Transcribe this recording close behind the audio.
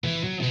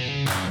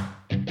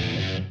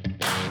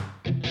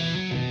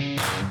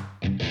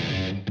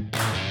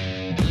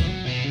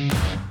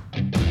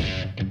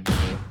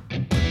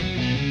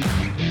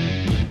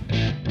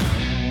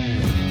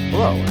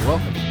and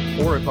welcome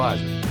to For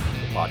Advisors,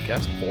 the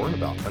podcast for and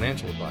about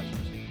financial advisors.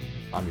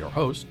 I'm your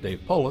host,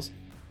 Dave Polis,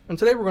 and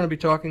today we're going to be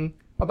talking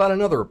about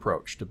another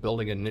approach to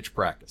building a niche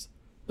practice,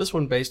 this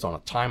one based on a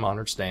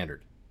time-honored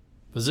standard,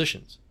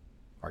 physicians.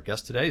 Our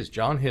guest today is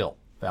John Hill,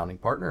 founding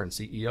partner and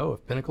CEO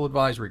of Pinnacle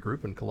Advisory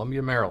Group in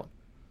Columbia, Maryland,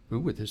 who,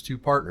 with his two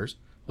partners,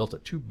 built a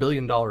 $2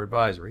 billion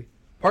advisory,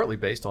 partly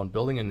based on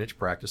building a niche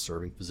practice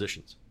serving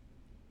physicians.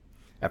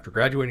 After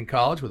graduating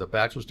college with a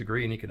bachelor's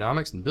degree in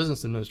economics and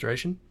business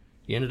administration,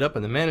 he ended up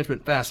in the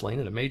management fast lane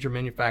at a major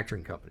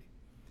manufacturing company.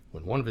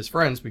 When one of his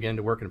friends began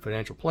to work in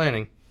financial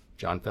planning,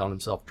 John found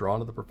himself drawn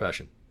to the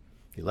profession.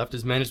 He left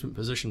his management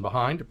position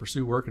behind to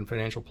pursue work in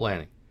financial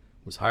planning,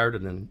 was hired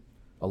at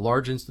a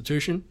large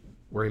institution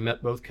where he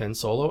met both Ken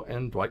Solo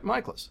and Dwight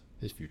Michaelis,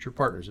 his future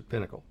partners at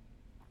Pinnacle.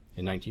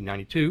 In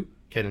 1992,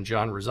 Ken and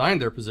John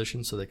resigned their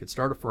positions so they could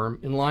start a firm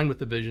in line with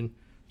the vision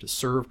to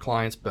serve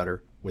clients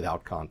better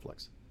without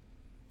conflicts.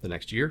 The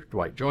next year,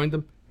 Dwight joined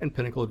them, and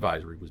Pinnacle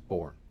Advisory was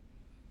born.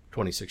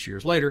 26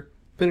 years later,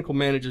 Pinnacle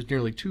manages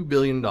nearly $2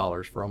 billion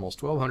for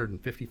almost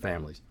 1,250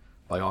 families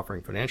by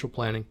offering financial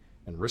planning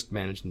and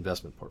risk-managed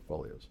investment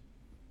portfolios.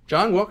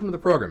 John, welcome to the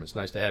program. It's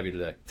nice to have you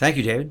today. Thank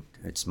you, David.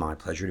 It's my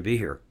pleasure to be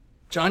here.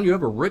 John, you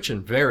have a rich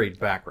and varied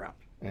background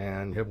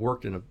and have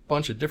worked in a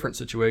bunch of different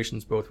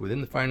situations, both within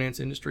the finance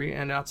industry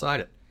and outside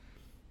it.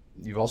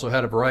 You've also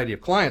had a variety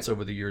of clients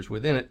over the years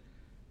within it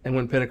and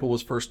when Pinnacle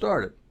was first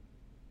started.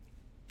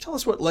 Tell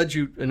us what led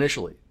you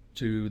initially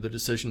to the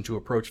decision to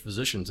approach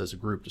physicians as a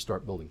group to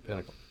start building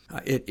Pinnacle.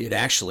 It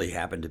actually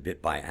happened a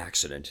bit by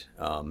accident.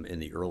 In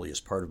the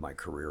earliest part of my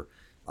career,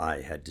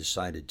 I had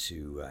decided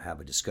to have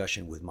a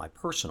discussion with my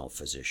personal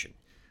physician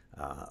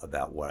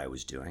about what I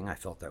was doing. I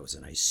felt that was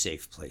a nice,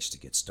 safe place to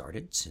get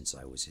started since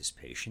I was his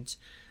patient.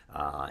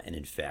 And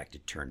in fact,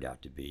 it turned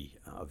out to be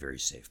a very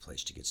safe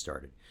place to get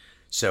started.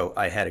 So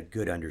I had a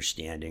good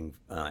understanding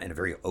and a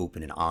very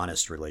open and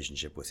honest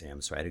relationship with him.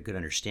 So I had a good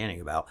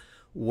understanding about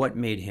what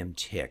made him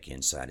tick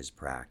inside his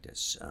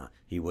practice.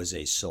 He was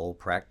a sole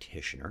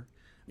practitioner,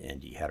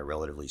 and he had a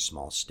relatively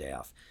small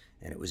staff.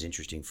 And it was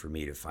interesting for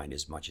me to find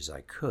as much as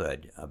I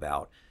could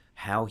about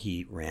how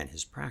he ran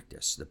his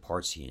practice, the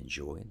parts he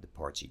enjoyed, the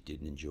parts he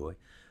didn't enjoy.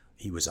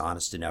 He was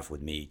honest enough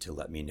with me to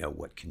let me know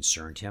what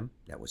concerned him.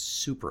 That was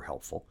super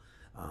helpful.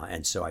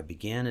 And so I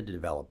began to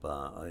develop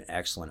an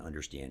excellent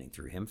understanding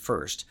through him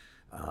first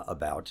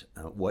about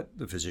what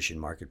the physician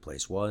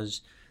marketplace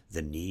was,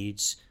 the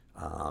needs,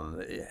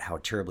 how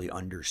terribly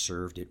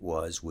underserved it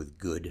was with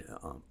good,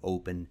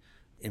 open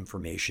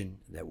information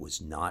that was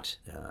not,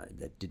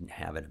 that didn't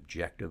have an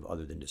objective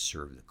other than to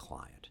serve the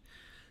client.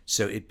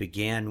 So it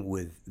began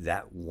with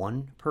that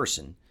one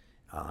person,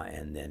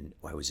 and then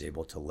I was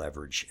able to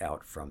leverage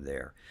out from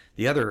there.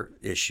 The other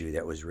issue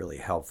that was really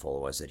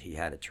helpful was that he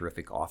had a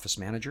terrific office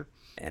manager,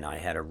 and I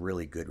had a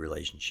really good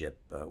relationship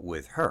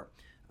with her.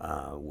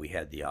 We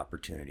had the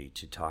opportunity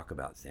to talk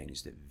about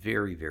things that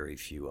very, very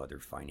few other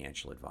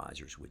financial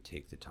advisors would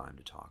take the time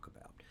to talk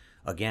about.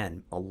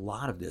 Again, a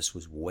lot of this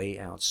was way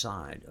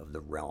outside of the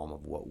realm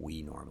of what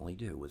we normally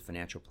do with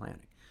financial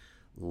planning.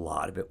 A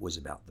lot of it was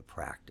about the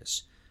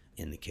practice.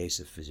 In the case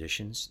of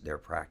physicians, their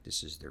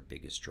practice is their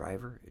biggest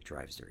driver. It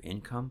drives their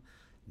income,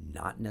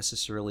 not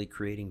necessarily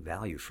creating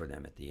value for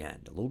them at the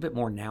end. A little bit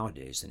more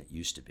nowadays than it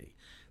used to be,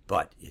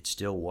 but it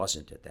still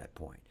wasn't at that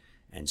point.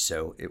 And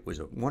so it was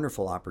a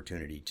wonderful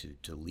opportunity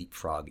to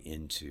leapfrog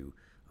into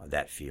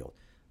that field.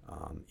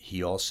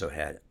 He also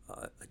had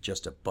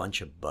just a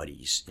bunch of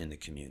buddies in the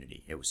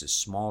community. It was a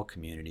small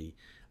community.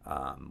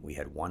 We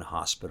had one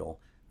hospital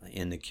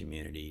in the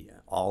community.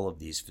 All of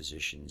these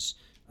physicians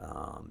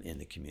in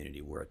the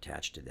community were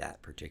attached to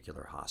that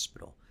particular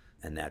hospital,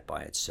 and that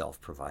by itself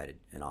provided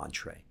an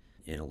entree.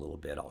 In a little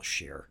bit, I'll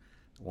share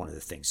one of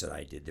the things that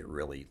I did that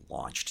really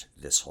launched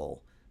this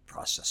whole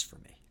process for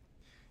me.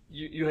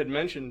 You had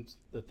mentioned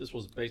that this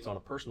was based on a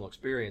personal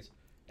experience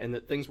and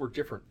that things were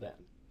different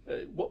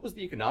then. What was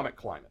the economic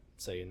climate,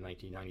 say in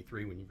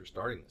 1993 when you were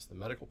starting this? The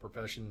medical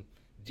profession,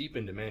 deep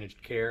into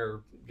managed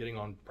care, getting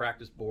on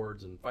practice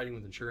boards and fighting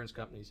with insurance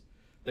companies.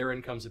 Their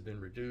incomes had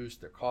been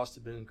reduced, their costs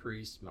had been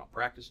increased,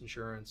 malpractice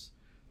insurance.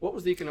 What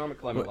was the economic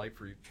climate like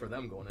for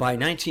them going By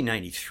into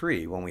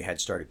 1993, when we had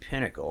started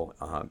Pinnacle,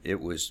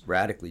 it was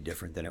radically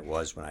different than it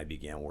was when I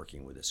began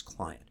working with this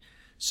client.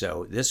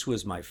 So this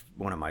was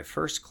one of my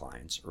first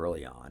clients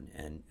early on,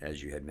 and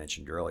as you had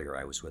mentioned earlier,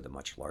 I was with a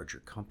much larger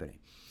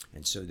company.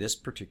 And so this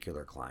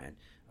particular client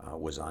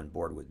was on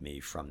board with me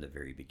from the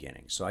very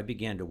beginning. So I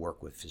began to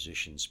work with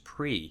physicians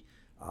pre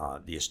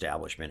the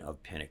establishment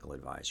of Pinnacle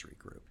Advisory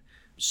Group.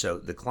 So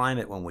the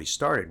climate when we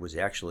started was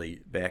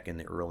actually back in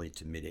the early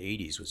to mid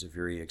 80s was a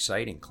very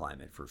exciting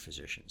climate for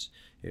physicians.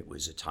 It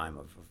was a time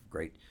of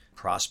great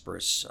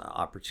prosperous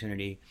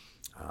opportunity.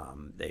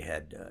 They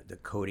had the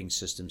coding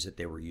systems that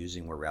they were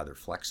using were rather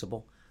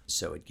flexible,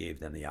 so it gave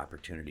them the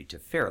opportunity to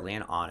fairly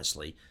and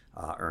honestly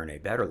earn a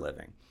better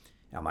living.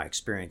 Now, my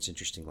experience,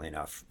 interestingly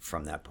enough,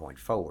 from that point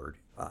forward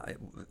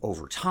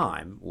over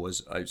time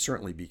was I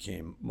certainly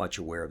became much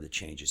aware of the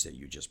changes that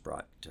you just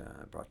brought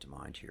to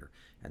mind here,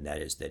 and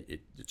that is that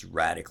it's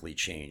radically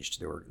changed.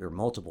 There were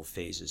multiple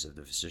phases of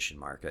the physician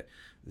market.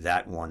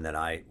 That one that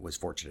I was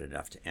fortunate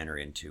enough to enter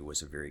into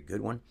was a very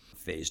good one.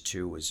 Phase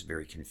 2 was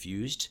very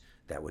confused.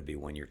 That would be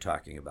when you're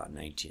talking about the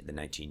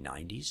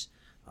 1990s.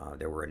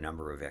 There were a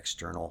number of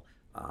external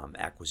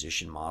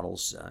acquisition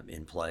models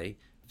in play.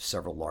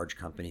 Several large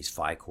companies,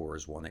 Ficor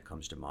is one that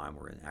comes to mind,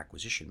 were in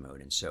acquisition mode.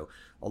 And so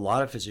a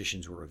lot of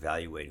physicians were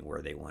evaluating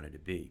where they wanted to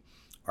be.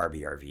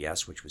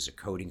 RBRVS, which was a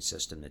coding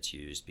system that's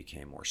used,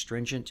 became more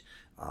stringent.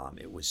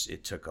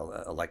 It took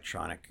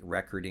electronic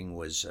recording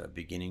was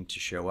beginning to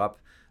show up.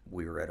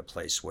 We were at a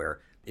place where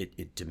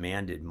it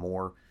demanded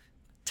more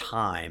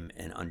time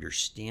and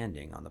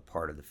understanding on the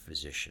part of the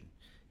physician.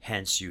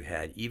 Hence, you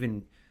had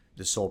even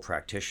the sole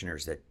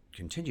practitioners that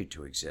continued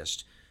to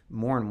exist.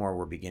 More and more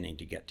were beginning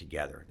to get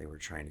together. They were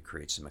trying to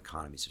create some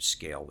economies of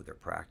scale with their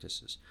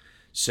practices.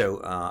 So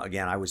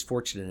again, I was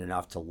fortunate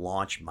enough to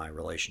launch my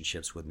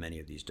relationships with many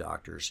of these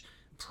doctors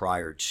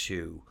prior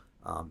to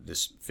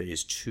this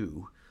phase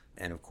 2.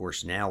 And of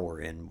course, now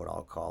we're in what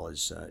I'll call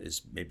is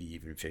maybe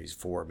even phase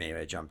 4. Maybe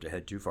I jumped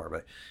ahead too far,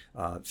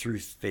 but through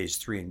phase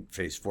 3 and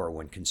phase 4,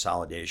 when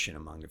consolidation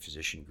among the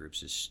physician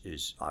groups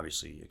is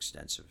obviously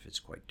extensive. It's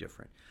quite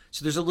different.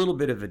 So there's a little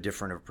bit of a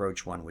different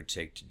approach one would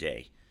take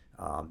today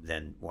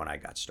than when I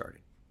got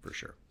started, for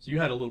sure. So you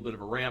had a little bit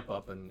of a ramp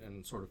up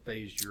and sort of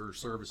phased your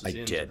services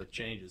into the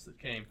changes that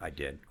came. I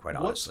did, quite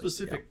honestly. What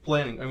specific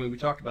planning? I mean, we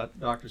talked about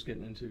doctors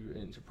getting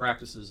into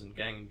practices and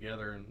ganging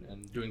together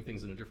and doing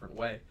things in a different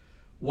way.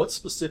 What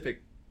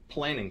specific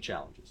planning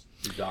challenges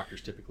do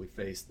doctors typically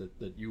face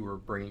that you were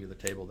bringing to the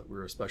table that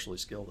we're especially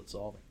skilled at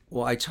solving?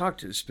 Well, I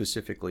talked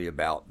specifically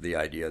about the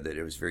idea that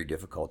it was very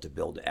difficult to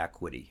build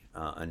equity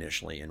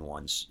initially in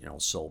one's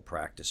sole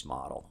practice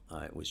model.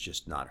 It was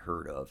just not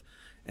heard of.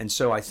 And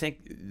so I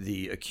think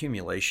the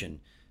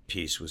accumulation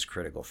piece was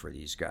critical for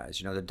these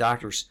guys. The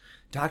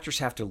doctors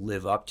have to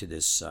live up to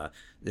this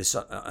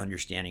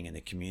understanding in the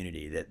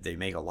community that they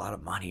make a lot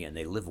of money and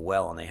they live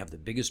well and they have the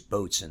biggest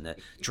boats and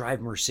drive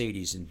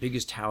Mercedes and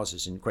biggest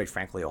houses, and quite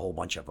frankly a whole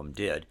bunch of them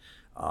did,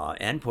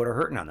 and put a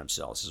hurting on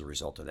themselves as a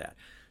result of that.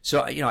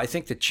 So I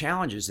think the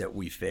challenges that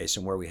we face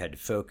and where we had to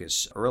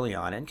focus early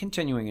on and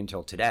continuing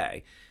until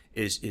today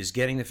is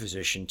getting the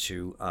physician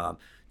to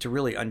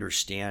really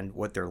understand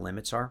what their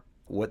limits are,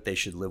 what they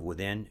should live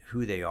within,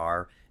 who they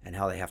are, and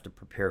how they have to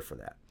prepare for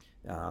that.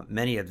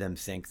 Many of them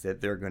think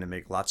that they're going to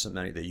make lots of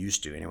money. They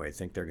used to anyway,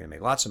 think they're going to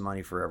make lots of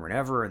money forever and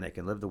ever, and they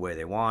can live the way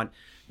they want.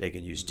 They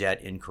can use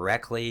debt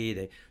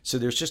incorrectly. So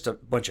there's just a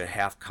bunch of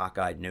half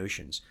cockeyed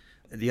notions.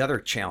 The other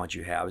challenge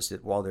you have is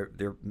that while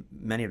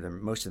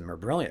most of them are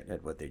brilliant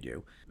at what they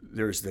do,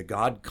 there's the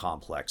God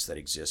complex that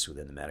exists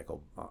within the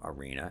medical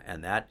arena,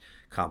 and that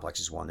complex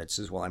is one that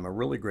says, well, I'm a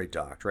really great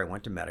doctor. I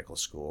went to medical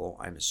school.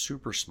 I'm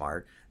super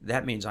smart.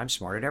 That means I'm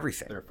smart at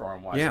everything. Therefore,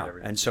 I'm wise at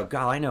everything. And so,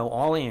 God, I know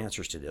all the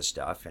answers to this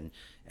stuff,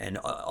 and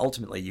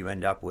ultimately you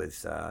end up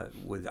with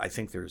I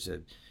think there's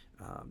a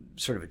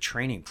sort of a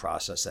training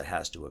process that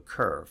has to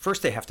occur.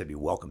 First, they have to be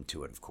welcome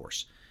to it, of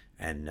course.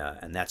 And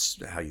that's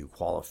how you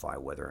qualify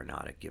whether or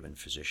not a given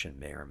physician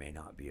may or may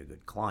not be a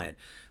good client.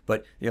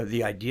 But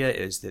the idea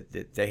is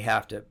that they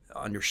have to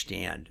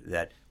understand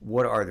that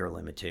what are their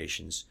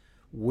limitations,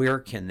 where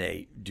can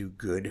they do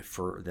good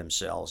for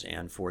themselves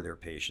and for their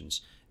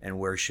patients, and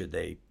where should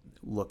they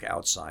look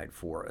outside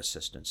for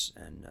assistance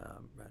and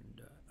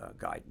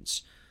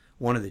guidance.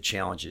 One of the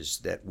challenges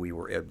that we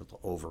were able to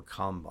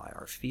overcome by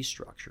our fee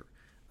structure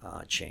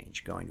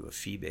change, going to a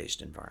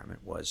fee-based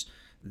environment, was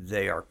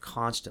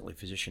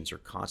physicians are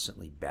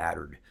constantly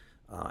battered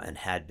and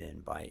had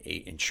been by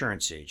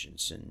insurance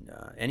agents and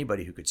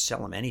anybody who could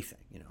sell them anything,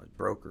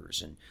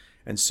 brokers.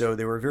 And so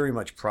they were very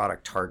much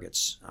product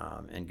targets,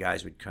 and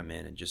guys would come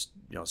in and just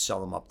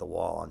sell them up the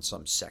wall on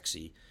some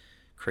sexy,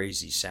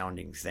 crazy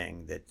sounding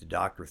thing that the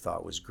doctor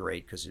thought was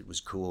great because it was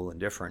cool and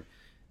different,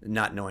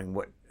 not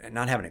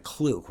having a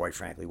clue, quite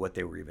frankly, what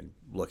they were even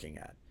looking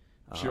at.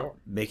 Sure.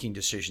 Making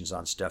decisions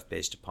on stuff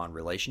based upon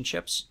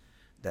relationships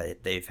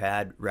that they've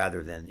had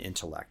rather than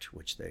intellect,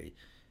 which they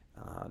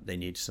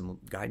need some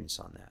guidance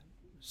on that.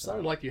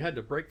 Sounded like you had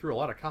to break through a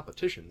lot of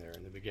competition there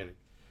in the beginning.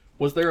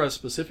 Was there a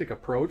specific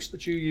approach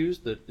that you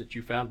used that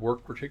you found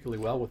worked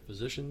particularly well with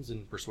physicians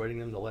in persuading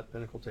them to let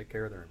Pinnacle take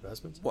care of their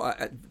investments? Well,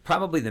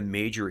 probably the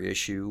major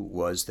issue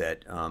was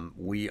that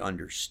we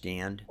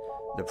understand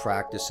the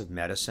practice of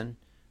medicine.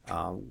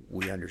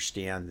 We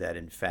understand that,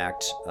 in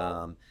fact,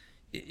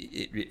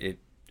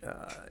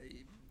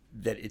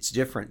 that it's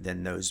different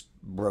than those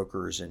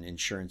brokers and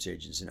insurance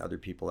agents and other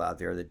people out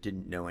there that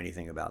didn't know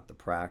anything about the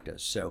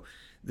practice. So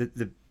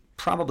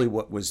probably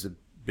what was the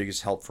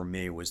biggest help for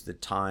me was the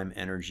time,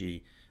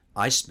 energy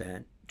I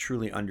spent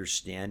truly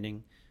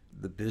understanding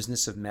the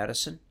business of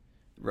medicine,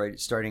 right?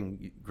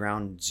 Starting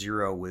ground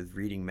zero with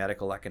reading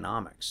medical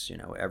economics,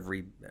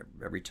 every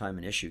time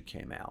an issue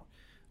came out,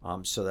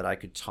 so that I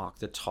could talk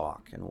the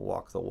talk and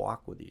walk the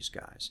walk with these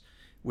guys.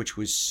 which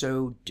was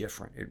so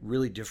different. It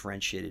really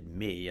differentiated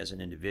me as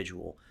an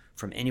individual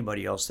from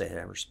anybody else they had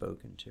ever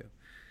spoken to.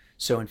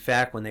 So in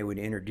fact, when they would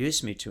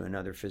introduce me to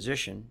another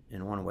physician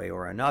in one way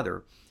or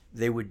another,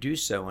 they would do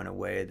so in a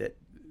way that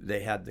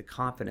they had the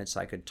confidence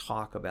I could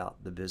talk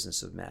about the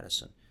business of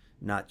medicine,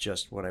 not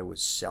just what I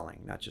was selling,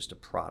 not just a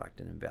product,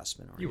 an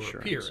investment, or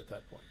insurance. You were a peer at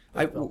that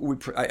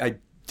point. I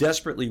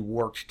desperately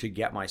worked to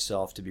get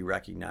myself to be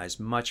recognized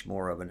much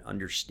more of an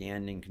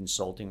understanding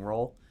consulting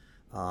role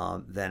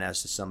than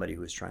as to somebody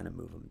who was trying to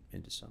move them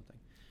into something.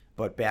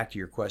 But back to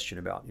your question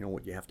about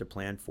what you have to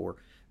plan for,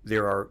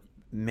 there are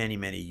many,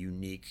 many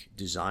unique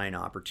design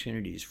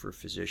opportunities for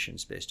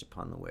physicians based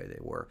upon the way they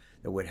were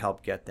that would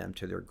help get them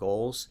to their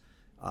goals,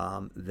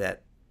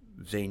 that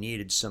they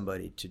needed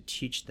somebody to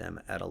teach them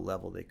at a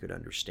level they could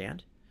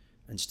understand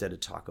instead of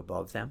talk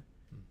above them.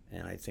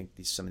 And I think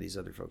some of these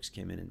other folks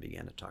came in and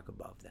began to talk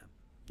above them.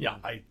 Yeah,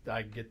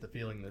 I get the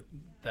feeling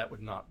that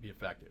would not be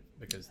effective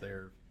because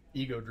they're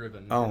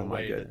ego-driven in Oh a my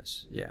way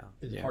goodness! that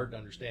is hard to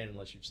understand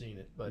unless you've seen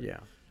it. But Yeah.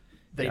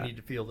 they Yeah. need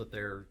to feel that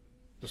they're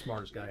the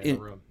smartest guy in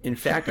the room. In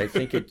fact, I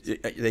think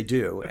they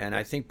do, and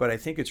I think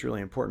it's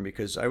really important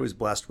because I was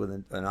blessed with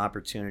an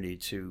opportunity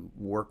to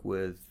work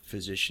with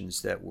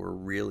physicians that were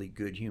really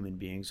good human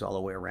beings all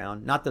the way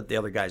around. Not that the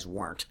other guys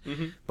weren't,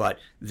 but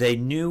they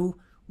knew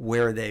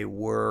where they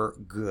were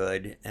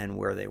good and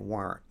where they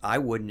weren't. I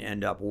wouldn't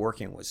end up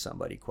working with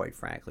somebody, quite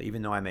frankly,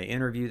 even though I may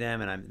interview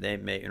them and they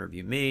may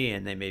interview me,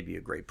 and they may be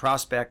a great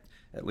prospect,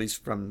 at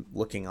least from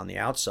looking on the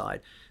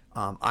outside.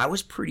 I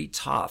was pretty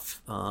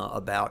tough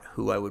about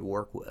who I would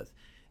work with.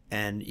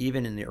 And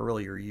even in the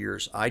earlier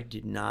years, I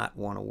did not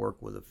want to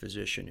work with a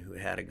physician who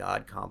had a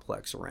God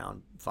complex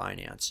around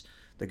finance.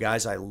 The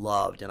guys I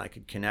loved and I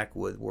could connect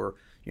with were,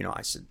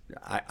 I said,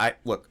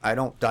 look, I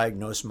don't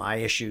diagnose my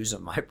issues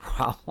and my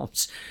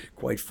problems,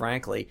 quite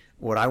frankly.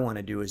 What I want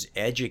to do is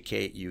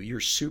educate you.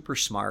 You're super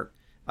smart.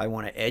 I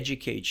want to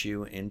educate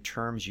you in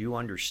terms you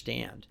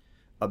understand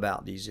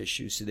about these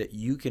issues so that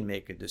you can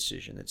make a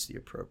decision that's the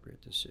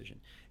appropriate decision.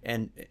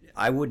 And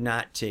I would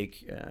not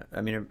take,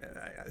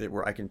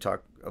 I can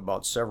talk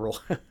about several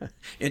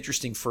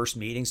interesting first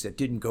meetings that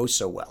didn't go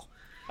so well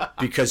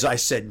because I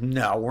said,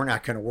 no, we're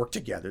not going to work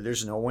together.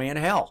 There's no way in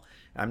hell.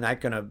 I'm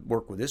not going to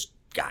work with this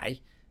guy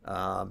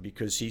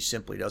because he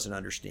simply doesn't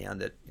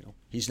understand that,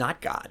 he's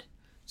not God.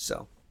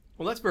 So.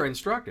 Well, that's very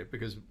instructive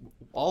because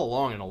all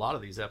along in a lot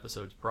of these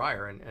episodes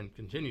prior and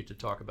continue to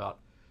talk about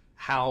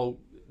how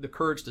the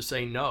courage to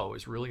say no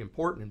is really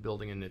important in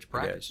building a niche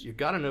practice. You've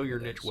got to know your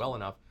niche well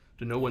enough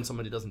to know when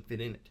somebody doesn't fit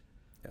in it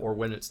or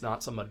when it's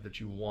not somebody that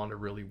you want to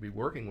really be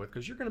working with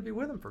because you're going to be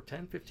with them for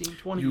 10, 15,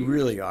 20 years. You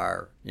really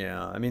are.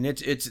 Yeah. I mean,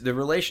 it's the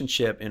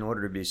relationship in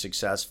order to be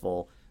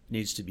successful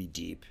needs to be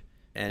deep.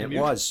 And it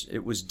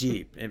was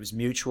deep. It was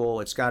mutual.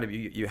 It's got to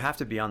be, you have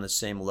to be on the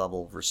same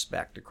level of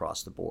respect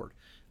across the board.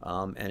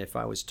 And if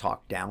I was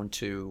talked down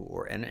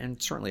to,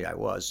 and certainly I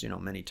was,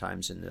 many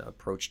times in the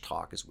approach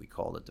talk, as we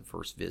called it, the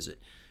first visit,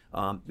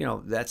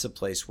 that's a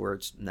place where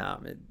it's,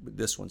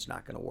 this one's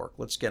not going to work.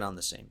 Let's get on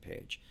the same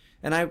page.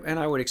 And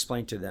I would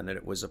explain to them that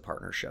it was a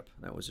partnership.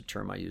 That was a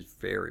term I used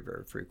very,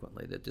 very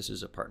frequently, that this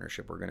is a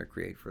partnership we're going to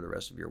create for the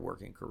rest of your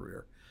working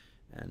career.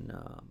 And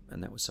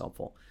that was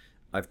helpful.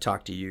 I've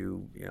talked to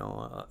you,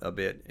 a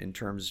bit in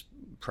terms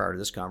prior to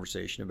this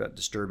conversation about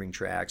disturbing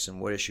tracks and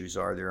what issues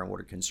are there and what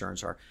our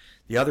concerns are.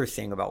 The other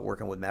thing about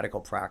working with medical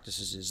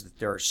practices is that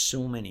there are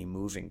so many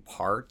moving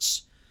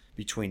parts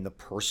between the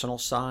personal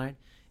side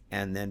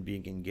and then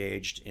being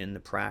engaged in the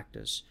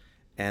practice.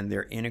 And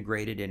they're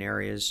integrated in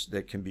areas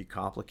that can be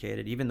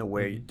complicated. Even the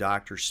way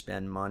doctors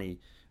spend money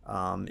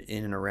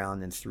in and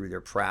around and through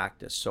their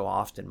practice so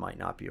often might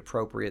not be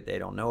appropriate. They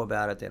don't know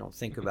about it. They don't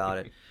think about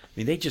it. I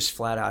mean, they just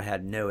flat out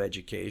had no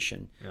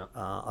education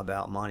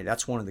about money.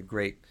 That's one of the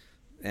great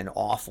and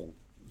awful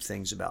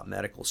things about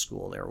medical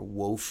school. They're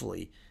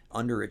woefully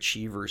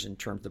underachievers in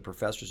terms of the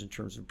professors in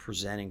terms of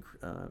presenting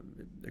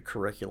the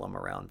curriculum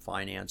around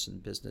finance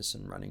and business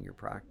and running your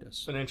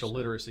practice. Financial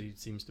literacy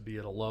seems to be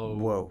at a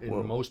low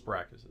in most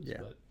practices. Yeah,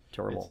 but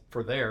terrible.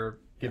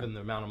 Given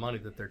the amount of money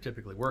that they're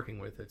typically working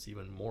with, it's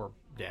even more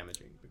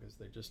damaging because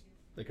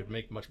they could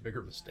make much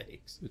bigger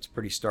mistakes. It's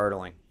pretty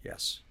startling,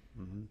 yes.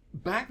 Mm-hmm.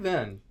 Back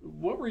then,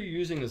 what were you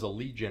using as a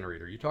lead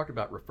generator? You talked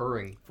about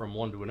referring from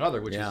one to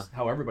another, which is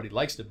how everybody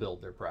likes to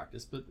build their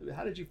practice, but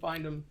how did you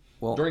find them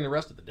during the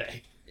rest of the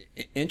day?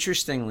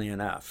 Interestingly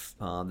enough,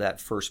 that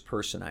first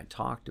person I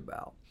talked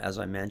about, as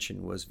I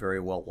mentioned, was very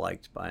well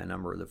liked by a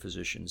number of the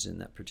physicians in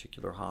that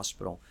particular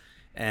hospital.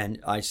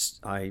 And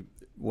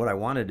what I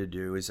wanted to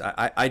do is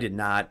I did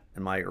not,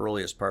 in my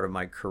earliest part of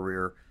my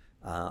career,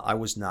 I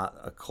was not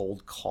a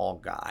cold call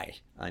guy.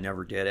 I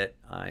never did it.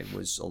 I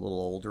was a little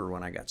older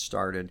when I got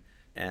started,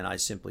 and I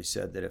simply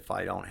said that if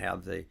I don't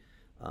have the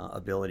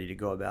ability to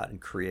go about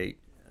and create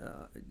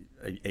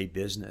a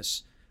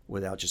business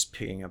without just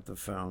picking up the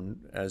phone,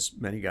 as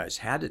many guys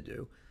had to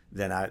do,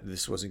 then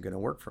this wasn't going to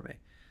work for me.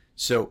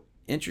 So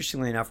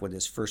interestingly enough, with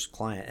this first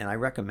client, and I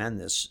recommend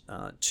this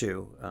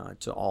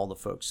to all the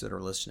folks that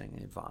are listening,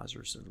 the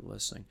advisors that are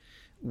listening,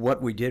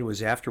 what we did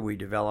was, after we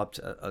developed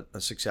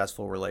a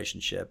successful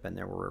relationship and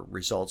there were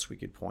results we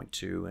could point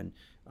to and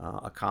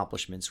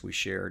accomplishments we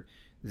shared,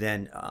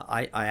 then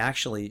I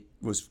actually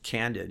was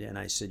candid, and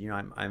I said,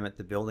 I'm at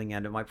the building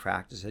end of my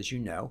practice, as you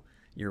know.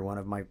 You're one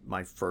of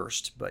my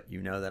first, but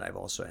you know that I've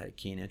also had a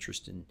keen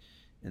interest in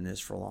this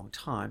for a long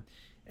time.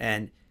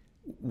 And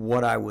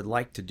what I would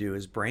like to do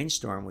is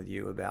brainstorm with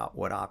you about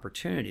what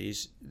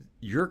opportunities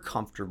you're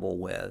comfortable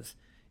with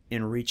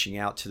in reaching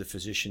out to the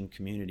physician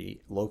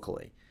community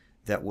locally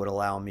that would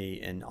allow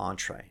me an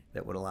entree,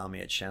 that would allow me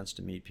a chance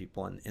to meet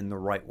people in the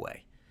right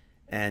way.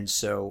 And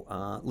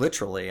so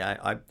literally,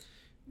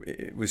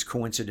 it was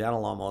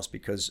coincidental almost,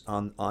 because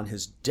on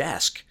his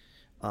desk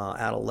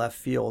out of left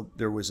field,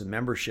 there was a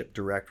membership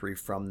directory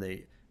from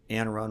the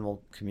Anne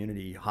Arundel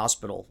Community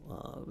Hospital,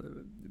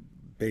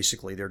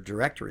 basically their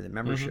directory, the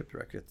membership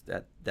directory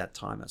at that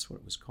time. That's what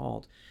it was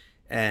called.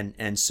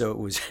 And so it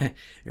was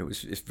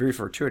it's very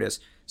fortuitous.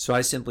 So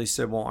I simply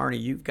said, well,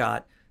 Arnie, you've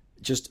got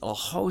just a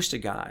host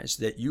of guys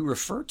that you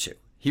refer to.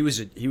 He was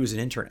an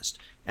internist.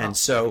 And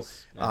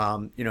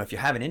if you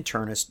have an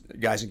internist,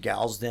 guys and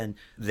gals, then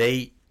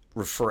they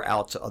refer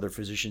out to other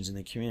physicians in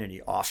the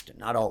community often,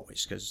 not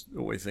always, because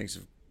the way things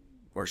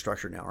are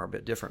structured now are a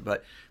bit different.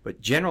 But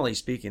generally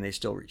speaking, they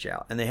still reach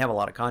out, and they have a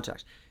lot of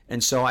contacts.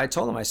 And so I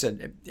told them, I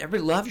said,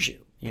 everybody loves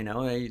you.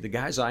 The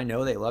guys I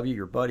know, they love you.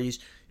 Your buddies,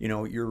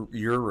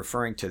 you're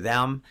referring to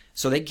them.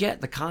 So they get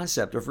the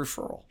concept of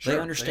referral. Sure, they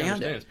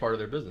understand it. It's part of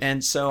their business.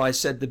 And so I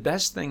said, the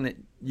best thing that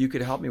you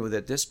could help me with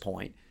at this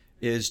point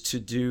is to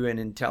do an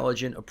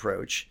intelligent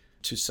approach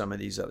to some of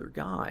these other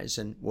guys.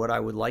 And what I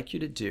would like you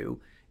to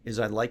do is,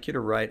 I'd like you to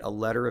write a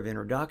letter of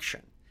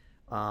introduction.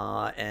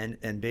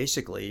 And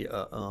basically,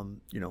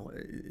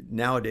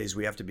 nowadays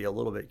we have to be a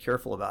little bit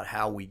careful about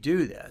how we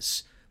do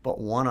this. But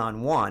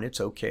one-on-one,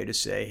 it's okay to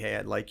say, hey,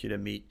 I'd like you to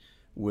meet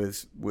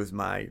with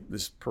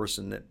this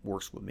person that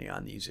works with me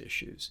on these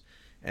issues.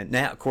 And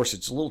now, of course,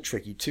 it's a little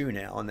tricky too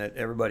now, in that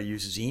everybody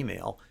uses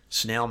email.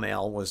 Snail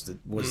mail was the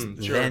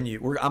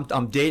venue.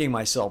 I'm dating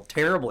myself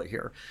terribly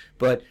here,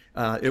 but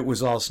it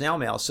was all snail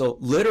mail. So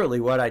literally,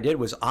 what I did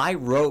was I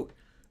wrote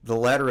the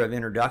letter of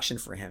introduction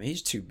for him.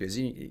 He's too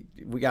busy.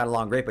 We got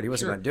along great, but he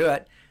wasn't going to do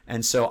it.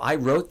 And so I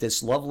wrote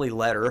this lovely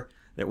letter.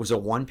 That was a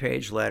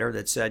one-page letter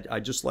that said,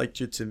 I'd just like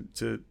you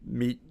to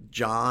meet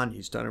John.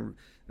 He's done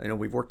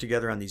we've worked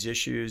together on these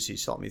issues.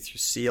 He's helped me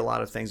see a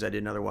lot of things I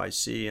didn't otherwise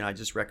see, and I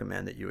just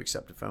recommend that you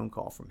accept a phone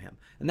call from him.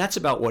 And that's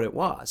about what it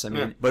was.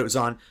 But it was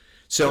on.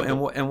 So,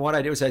 and what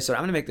I did was I said,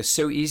 I'm going to make this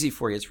so easy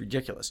for you, it's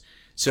ridiculous.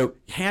 So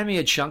hand me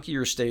a chunk of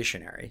your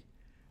stationery,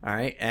 all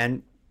right,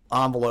 and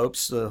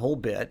envelopes, the whole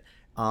bit.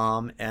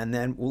 And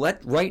then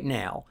right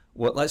now,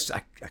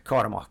 I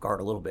caught him off guard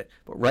a little bit,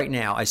 but right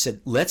now I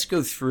said, let's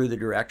go through the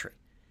directory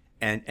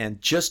and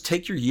just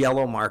take your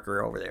yellow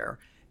marker over there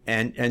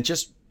and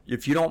just,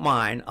 if you don't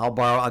mind,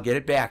 I'll get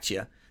it back to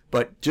you,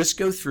 but just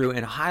go through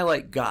and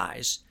highlight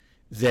guys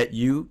that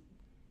you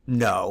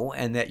know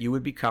and that you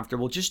would be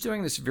comfortable just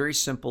doing this very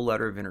simple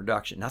letter of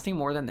introduction. Nothing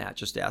more than that,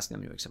 just asking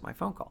them to accept my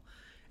phone call.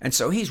 And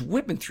so he's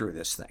whipping through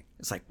this thing.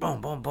 It's like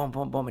boom, boom, boom,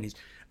 boom, boom. And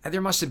there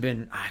must have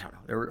been, I don't know,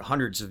 there were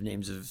hundreds of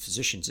names of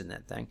physicians in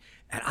that thing.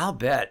 And I'll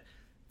bet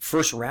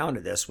first round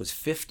of this was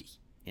 50,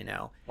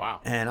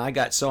 Wow. And I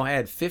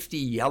had 50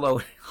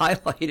 yellow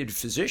highlighted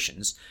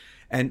physicians.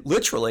 And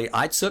literally,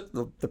 I took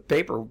the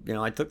paper,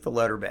 I took the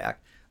letter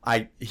back.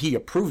 He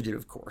approved it,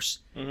 of course.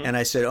 Mm-hmm. And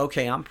I said,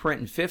 okay, I'm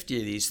printing 50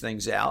 of these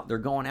things out. They're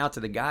going out to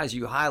the guys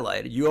you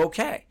highlighted. You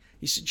okay?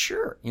 He said,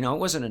 sure. It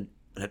wasn't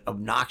an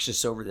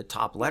obnoxious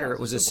over-the-top letter. It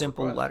was a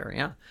simple letter,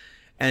 yeah.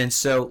 And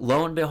so,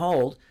 lo and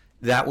behold,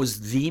 that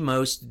was the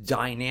most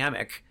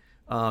dynamic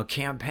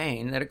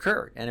campaign that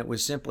occurred. And it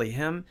was simply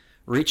him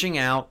reaching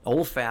out,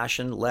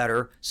 old-fashioned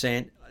letter,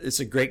 saying, it's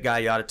a great guy,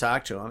 you ought to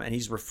talk to him. And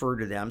he's referred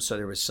to them. So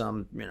there was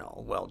some,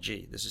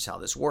 this is how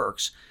this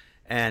works.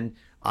 And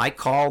I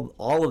called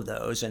all of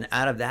those. And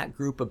out of that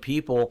group of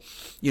people,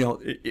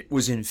 it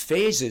was in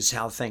phases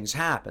how things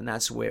happen.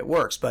 That's the way it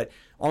works. But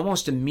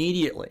almost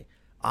immediately,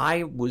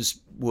 I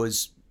was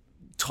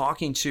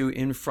talking to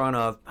in front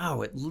of,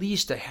 at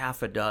least a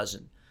half a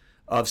dozen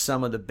of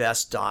some of the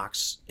best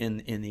docs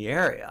in the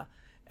area,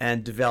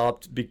 and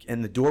developed,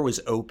 and the door was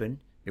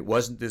open. It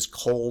wasn't this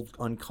cold,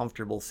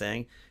 uncomfortable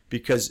thing,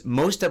 because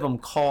most of them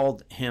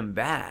called him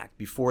back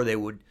before they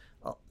would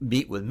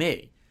meet with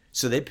me.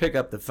 So they pick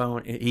up the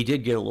phone. He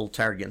did get a little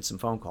tired getting some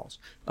phone calls.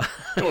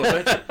 You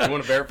want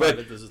to verify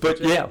that this is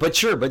legit? Yeah, but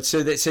sure. But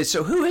so they say,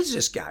 so who is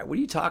this guy? What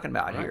are you talking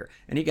about here?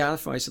 And he got on the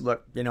phone. I said,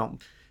 look,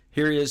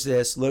 here he is,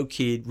 this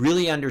low-key,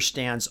 really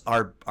understands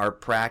our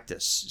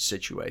practice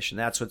situation.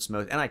 That's what's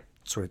most, and I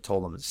sort of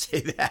told him to say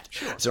that.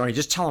 Sure. So I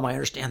just tell him I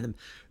understand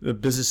the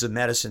business of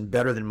medicine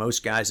better than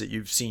most guys that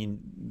you've seen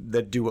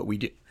that do what we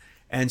do.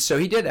 And so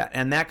he did that,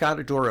 and that got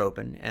a door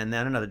open, and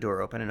then another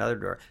door open, another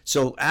door.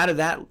 So out of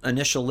that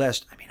initial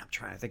list, I'm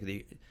trying to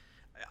think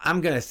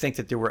I'm going to think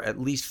that there were at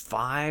least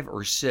 5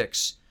 or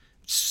 6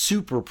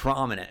 super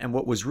prominent. And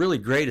what was really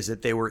great is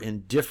that they were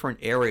in different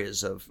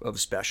areas of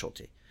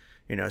specialty.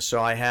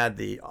 So I had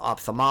the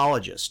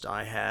ophthalmologist,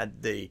 I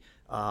had the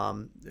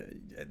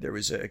There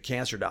was a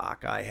cancer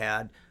doc. I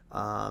had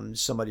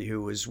somebody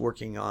who was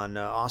working on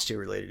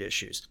osteo-related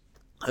issues.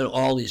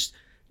 All these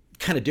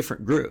kind of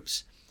different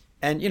groups.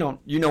 And you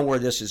know where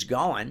this is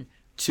going.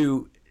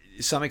 To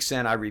some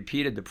extent, I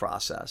repeated the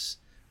process.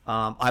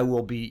 I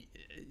will be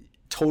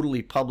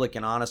totally public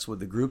and honest with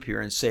the group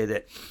here and say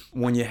that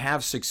when you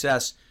have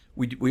success,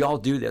 we all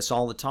do this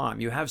all the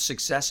time. You have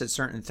success at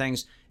certain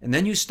things, and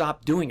then you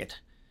stop doing it.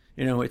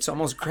 It's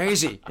almost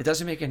crazy. It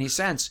doesn't make any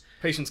sense.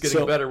 Patient's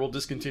getting better, we'll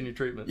discontinue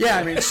treatment. Yeah,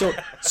 I mean,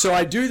 so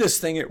I do this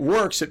thing, it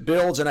works, it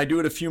builds, and I do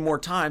it a few more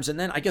times, and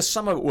then I guess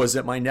some of it was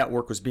that my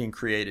network was being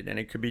created, and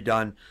it could be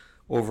done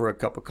over a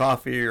cup of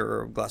coffee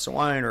or a glass of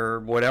wine or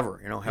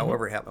whatever,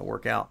 however it happened to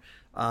work out.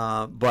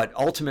 But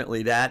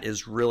ultimately, that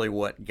is really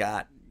what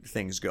got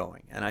things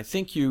going. And I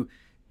think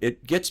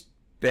it gets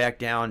back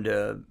down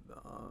to,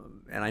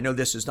 and I know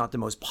this is not the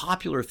most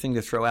popular thing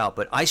to throw out,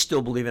 but I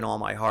still believe in all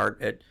my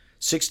heart at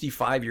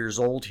 65 years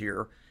old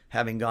here,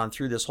 having gone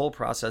through this whole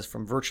process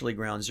from virtually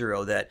ground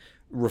zero, that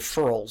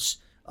referrals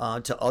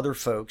to other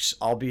folks,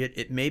 albeit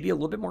it may be a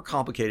little bit more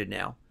complicated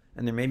now,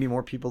 and there may be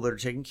more people that are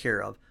taken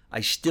care of,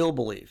 I still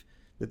believe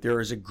that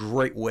there is a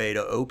great way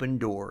to open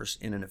doors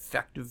in an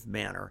effective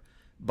manner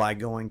by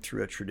going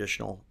through a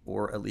traditional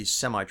or at least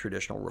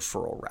semi-traditional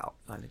referral route.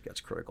 I think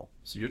that's critical.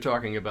 So you're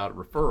talking about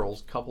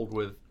referrals coupled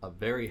with a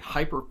very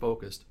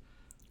hyper-focused,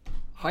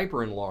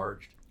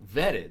 hyper-enlarged,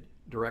 vetted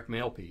direct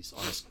mail piece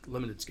on a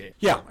limited scale.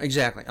 Yeah,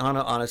 exactly,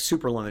 on a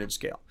super limited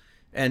scale.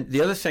 And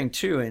the other thing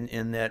too,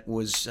 in that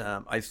was,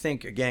 I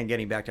think, again,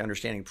 getting back to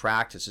understanding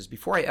practices,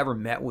 before I ever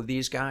met with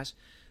these guys,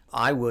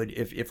 I would,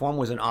 if one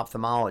was an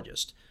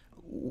ophthalmologist,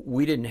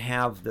 we didn't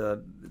have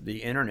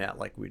the internet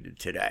like we did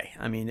today.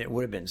 I mean, it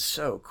would have been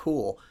so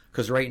cool,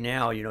 because right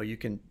now, you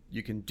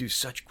can do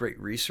such great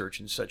research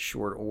in such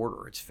short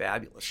order. It's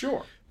fabulous.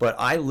 Sure. But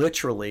I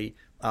literally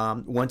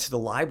went to the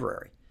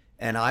library,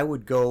 and I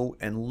would go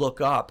and look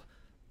up,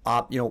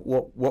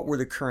 what were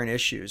the current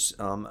issues,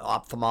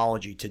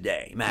 Ophthalmology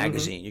Today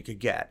magazine you could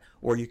get,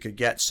 or you could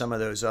get some of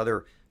those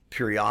other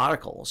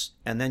periodicals,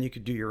 and then you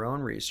could do your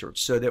own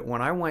research, so that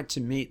when I went to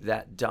meet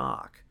that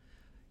doc,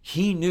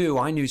 he knew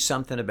I knew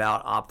something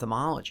about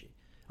ophthalmology.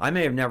 I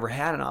may have never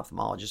had an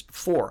ophthalmologist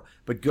before,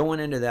 but going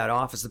into that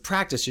office, the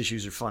practice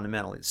issues are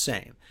fundamentally the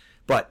same.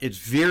 But it's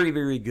very,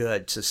 very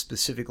good to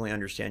specifically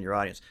understand your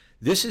audience.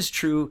 This is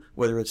true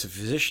whether it's a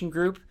physician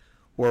group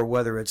or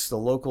whether it's the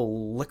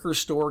local liquor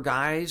store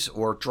guys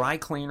or dry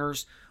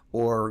cleaners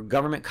or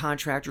government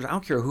contractors. I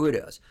don't care who it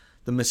is.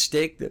 The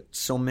mistake that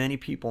so many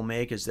people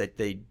make is that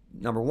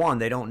number one,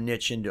 they don't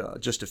niche into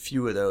just a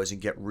few of those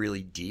and get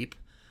really deep.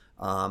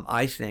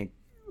 I think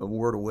a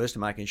word of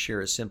wisdom I can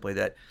share is simply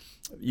that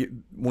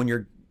when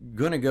you're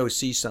going to go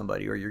see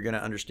somebody, or you're going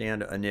to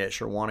understand a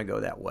niche or want to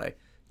go that way,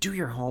 do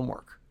your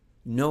homework.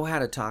 Know how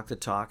to talk the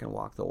talk and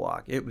walk the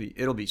walk.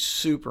 It'll be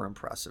super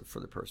impressive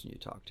for the person you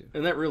talk to.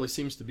 And that really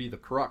seems to be the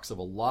crux of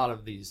a lot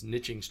of these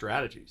niching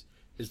strategies,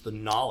 is the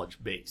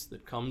knowledge base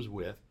that comes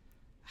with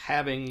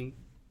having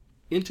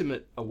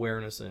intimate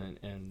awareness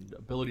and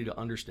ability to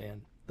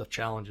understand the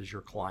challenges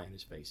your client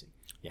is facing.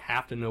 You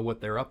have to know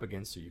what they're up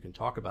against so you can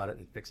talk about it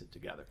and fix it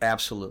together.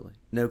 Absolutely.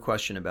 No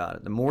question about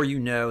it. The more you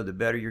know, the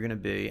better you're going to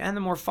be, and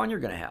the more fun you're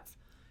going to have.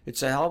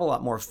 It's a hell of a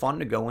lot more fun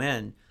to go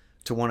in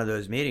to one of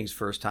those meetings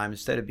first time,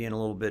 instead of being a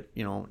little bit,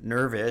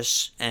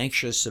 nervous,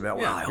 anxious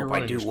about, I hope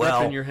I do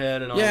well. In your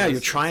head and all you're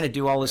trying to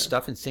do all this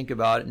stuff and think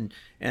about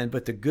it.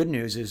 But the good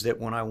news is that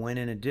when I went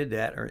in and did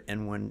that,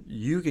 and when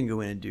you can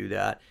go in and do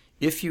that,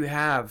 if you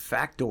have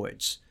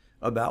factoids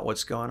about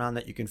what's going on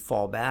that you can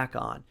fall back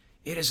on,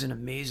 it is an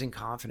amazing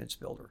confidence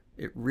builder.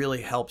 It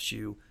really helps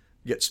you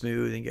get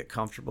smooth and get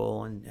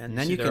comfortable, and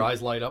then you can. Their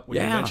eyes light up when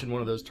you mention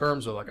one of those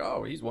terms. They're like,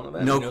 "Oh, he's one of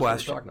them." No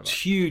question. It's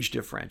huge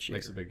differentiator.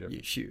 Makes a big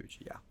difference. Huge,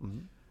 yeah. Mm-hmm.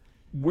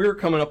 We're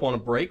coming up on a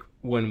break.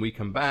 When we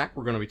come back,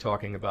 we're going to be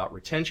talking about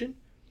retention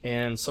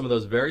and some of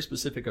those very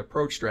specific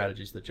approach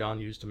strategies that John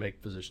used to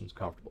make physicians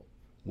comfortable.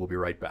 We'll be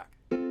right back.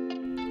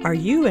 Are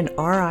you an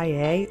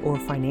RIA or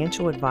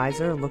financial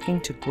advisor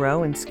looking to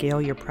grow and scale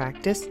your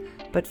practice,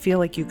 but feel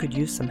like you could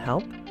use some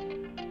help?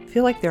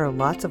 Feel like there are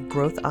lots of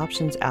growth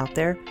options out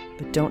there,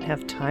 but don't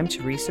have time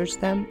to research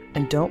them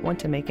and don't want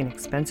to make an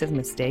expensive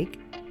mistake?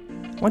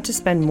 Want to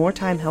spend more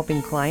time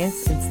helping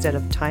clients instead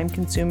of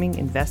time-consuming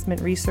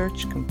investment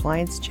research,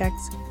 compliance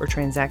checks, or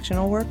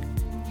transactional work?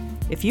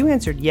 If you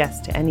answered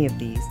yes to any of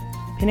these,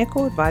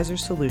 Pinnacle Advisor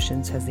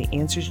Solutions has the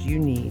answers you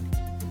need.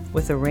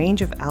 With a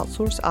range of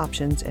outsource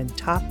options and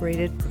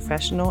top-rated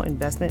professional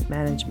investment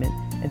management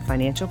and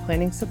financial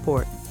planning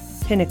support,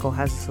 Pinnacle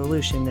has a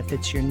solution that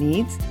fits your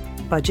needs,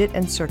 budget,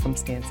 and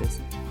circumstances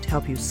to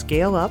help you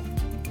scale up,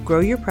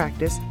 grow your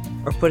practice,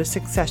 or put a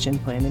succession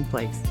plan in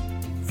place.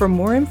 For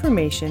more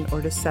information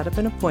or to set up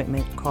an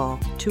appointment, call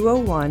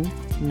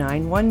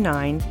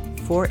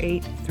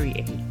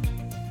 201-919-4838.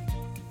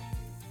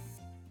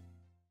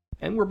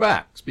 And we're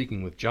back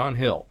speaking with John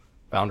Hill,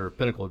 founder of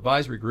Pinnacle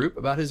Advisory Group,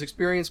 about his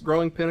experience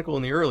growing Pinnacle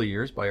in the early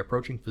years by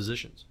approaching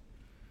physicians.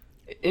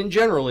 In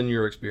general, in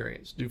your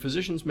experience, do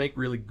physicians make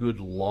really good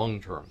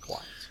long-term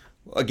clients?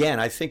 Again,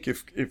 I think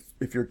if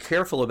you're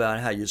careful about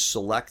how you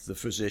select the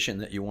physician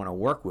that you want to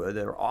work with,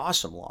 they're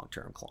awesome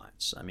long-term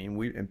clients. I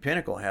mean,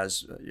 Pinnacle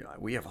has,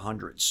 we have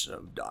hundreds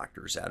of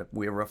doctors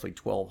we have roughly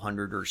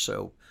 1,200 or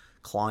so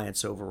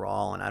clients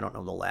overall, and I don't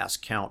know the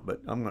last count,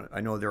 but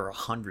I know there are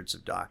hundreds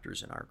of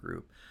doctors in our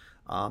group,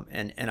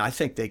 and I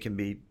think they can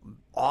be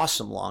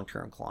awesome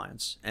long-term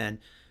clients.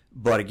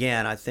 But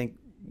again, I think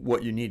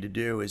what you need to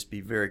do is be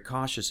very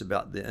cautious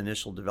about the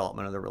initial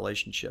development of the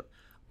relationship.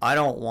 I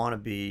don't want to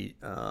be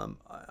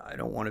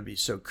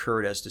so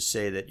curt as to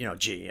say that,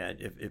 gee,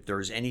 if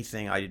there's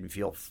anything I didn't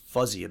feel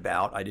fuzzy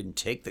about, I didn't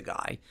take the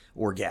guy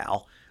or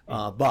gal.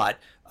 But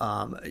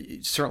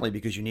certainly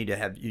because you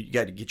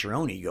got to get your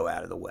own ego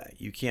out of the way.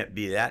 You can't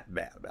be that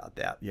bad about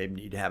that. You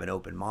need to have an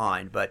open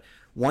mind. But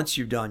once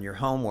you've done your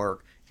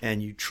homework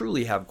and you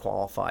truly have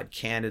qualified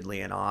candidly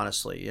and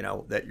honestly,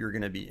 that you're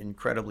going to be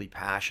incredibly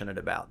passionate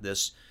about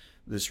this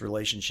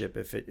relationship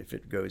if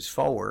it goes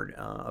forward,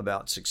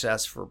 about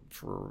success for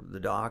the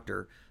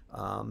doctor,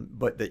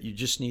 but that you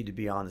just need to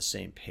be on the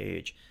same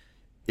page.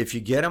 If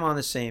you get them on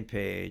the same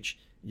page,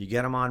 you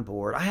get them on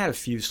board. I had a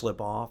few slip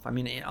off. I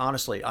mean,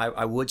 honestly,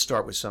 I would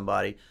start with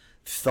somebody,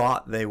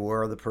 thought they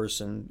were the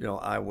person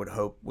I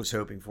was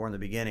hoping for in the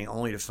beginning,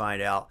 only to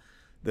find out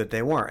that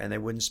they weren't, and they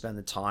wouldn't spend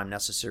the time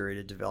necessary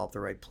to develop the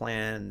right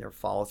plan, and their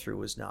follow through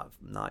was not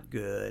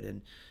good,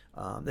 and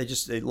they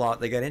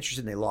got interested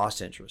and they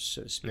lost interest,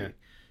 so to speak. Yeah.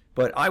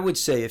 But I would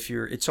say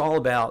it's all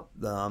about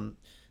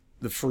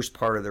the first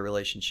part of the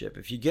relationship.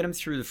 If you get them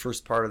through the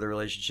first part of the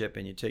relationship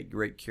and you take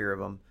great care of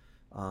them,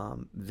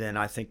 then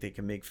I think they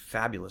can make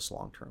fabulous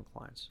long-term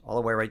clients all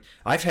the way right.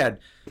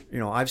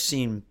 I've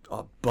seen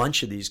a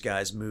bunch of these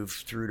guys move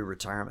through to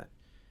retirement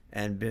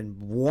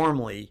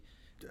and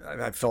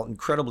I felt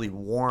incredibly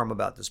warm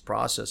about this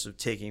process of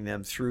taking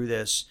them through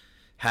this,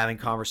 having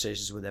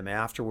conversations with them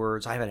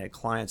afterwards. I haven't had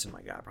clients in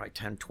probably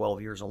 10,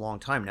 12 years, a long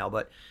time now.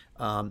 But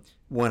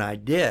when I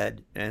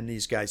did, and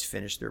these guys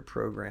finished their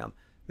program,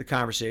 the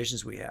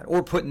conversations we had,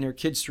 or putting their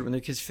kids through when their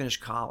kids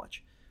finished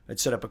college. I'd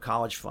set up a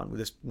college fund with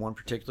this one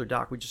particular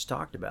doc we just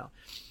talked about.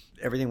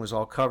 Everything was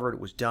all covered. It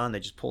was done.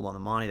 They just pulled on the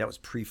money. That was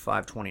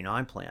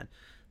pre-529 plan.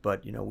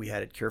 But, we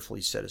had it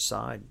carefully set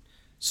aside.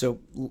 So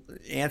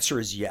answer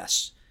is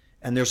yes.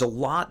 And there's a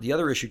lot. The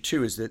other issue,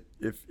 too, is that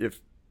if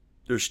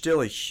there's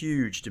still a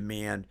huge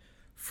demand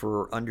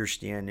for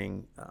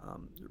understanding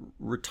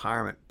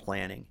retirement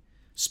planning,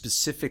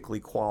 specifically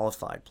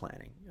qualified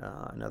planning.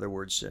 In other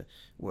words,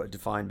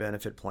 defined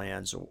benefit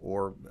plans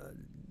or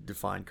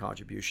defined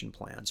contribution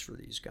plans for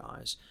these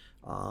guys.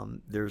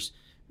 There's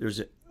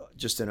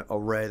just an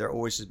array. There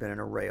always has been an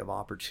array of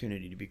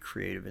opportunity to be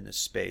creative in this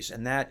space,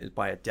 and that is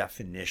by a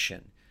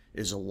definition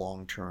is a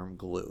long-term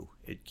glue.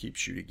 It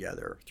keeps you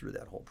together through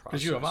that whole process.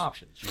 Because you have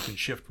options. You can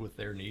shift with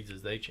their needs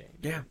as they change.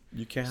 Yeah,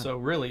 you can. So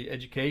really,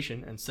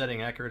 education and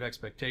setting accurate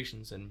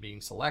expectations and being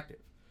selective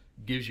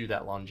gives you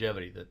that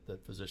longevity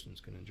that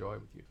physicians can enjoy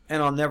with you.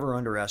 And I'll never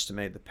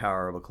underestimate the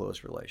power of a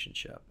close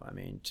relationship. I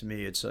mean, to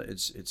me, it's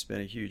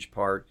been a huge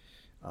part.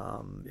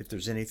 If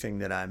there's anything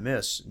that I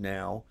miss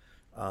now,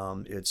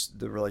 it's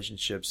the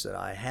relationships that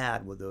I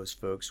had with those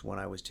folks when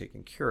I was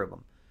taking care of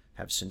them.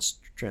 Have since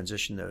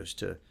transitioned those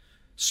to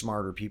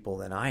smarter people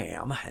than I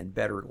am and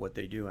better at what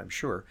they do, I'm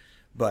sure.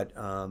 But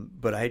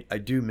I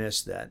do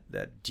miss that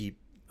deep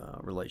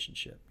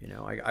relationship.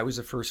 I was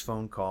the first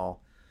phone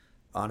call,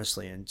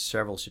 honestly, in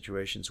several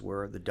situations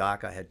where the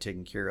doc I had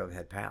taken care of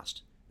had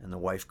passed, and the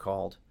wife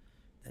called,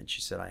 and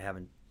she said, I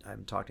haven't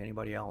talked to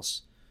anybody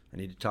else. I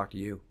need to talk to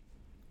you.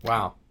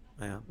 Wow.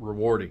 Yeah.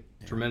 Rewarding.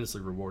 Yeah.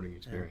 Tremendously rewarding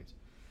experience. Yeah.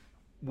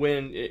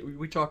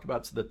 We talked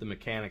about that the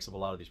mechanics of a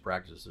lot of these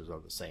practices are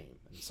the same,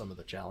 and some of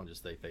the challenges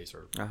they face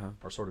are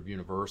sort of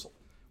universal.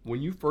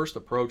 When you first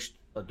approached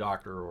a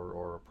doctor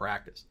or a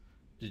practice,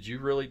 did you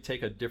really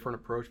take a different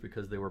approach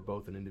because they were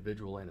both an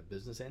individual and a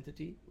business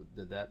entity?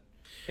 Did that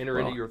enter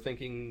into your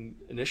thinking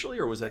initially,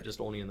 or was that just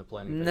only in the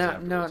planning phase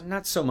afterwards? No,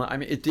 not so much. I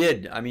mean, it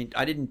did. I mean,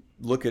 I didn't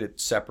look at it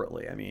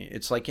separately. I mean,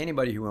 it's like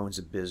anybody who owns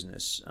a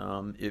business.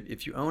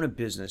 If you own a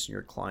business and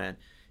you're a client,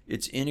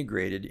 it's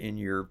integrated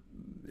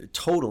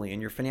totally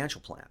in your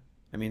financial plan.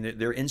 I mean,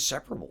 they're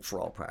inseparable for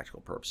all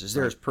practical purposes.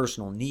 There's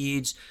personal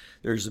needs,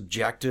 there's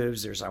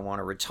objectives, there's I want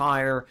to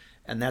retire,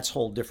 and that's a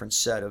whole different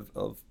set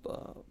of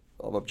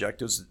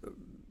objectives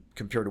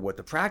compared to what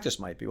the practice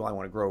might be. Well, I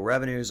want to grow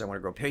revenues, I want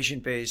to grow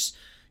patient base,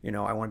 I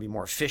want to be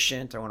more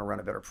efficient, I want to run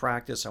a better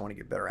practice, I want to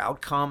get better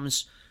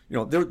outcomes.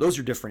 Those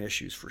are different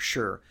issues for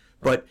sure.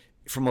 But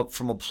from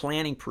a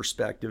planning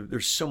perspective,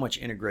 there's so much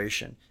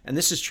integration, and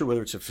this is true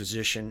whether it's a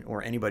physician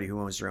or anybody who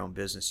owns their own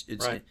business.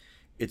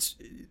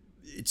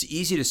 It's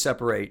easy to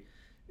separate.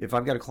 If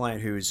I've got a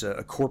client who's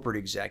a corporate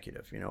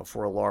executive,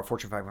 for a large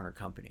Fortune 500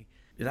 company,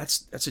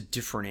 that's a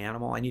different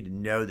animal. I need to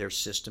know their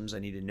systems. I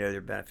need to know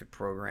their benefit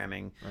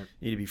programming. Right.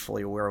 I need to be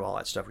fully aware of all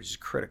that stuff, which is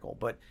critical.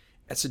 But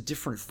that's a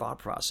different thought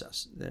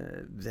process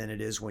than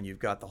it is when you've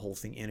got the whole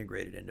thing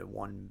integrated into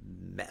one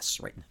mess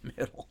right in the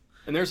middle.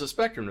 And there's a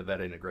spectrum of that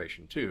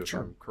integration too, if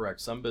Sure. I'm correct.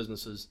 Some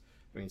businesses,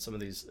 some of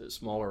these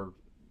smaller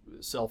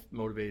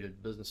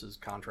self-motivated businesses,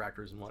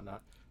 contractors and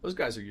whatnot, those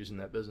guys are using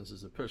that business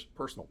as a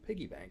personal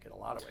piggy bank in a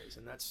lot of ways,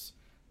 and that's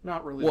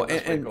not really the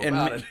best way to go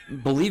about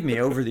it. Believe me,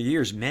 over the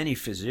years, many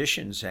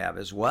physicians have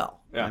as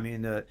well. Yeah. I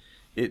mean,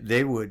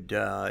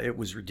 it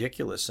was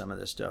ridiculous, some of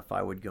the stuff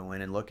I would go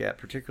in and look at,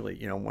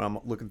 particularly, when I'm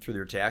looking through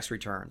their tax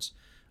returns.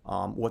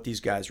 What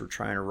these guys were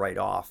trying to write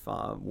off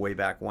way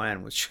back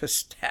when was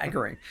just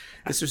staggering.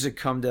 This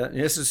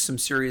is some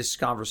serious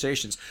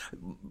conversations.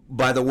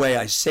 By the way,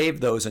 I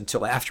saved those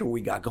until after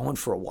we got going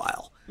for a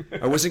while.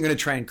 I wasn't going to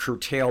try and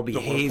curtail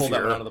behavior. Pull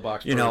that one out of the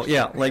box first.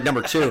 Yeah, like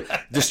number 2,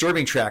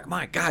 disturbing track.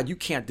 My God, you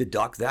can't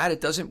deduct that.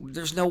 It doesn't.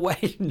 There's no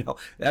way.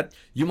 That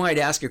you might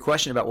ask a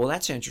question about. Well,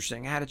 that's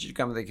interesting. How did you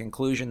come to the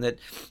conclusion that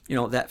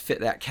that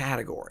fit that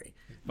category?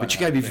 But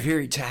you got to be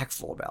very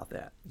tactful about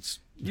that.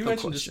 You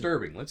mentioned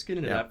disturbing. Let's get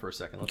into that for a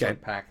second. Let's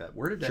unpack that.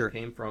 Where did that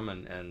came from,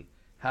 and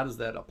how does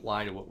that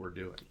apply to what we're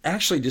doing?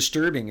 Actually,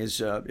 disturbing is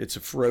it's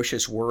a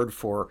ferocious word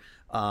for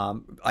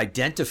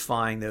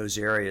identifying those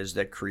areas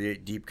that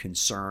create deep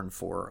concern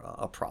for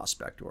a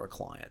prospect or a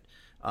client.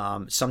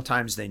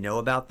 Sometimes they know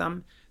about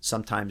them.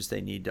 Sometimes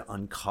they need to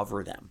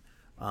uncover them.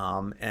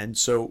 And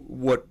so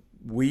what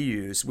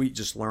we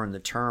just learned the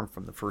term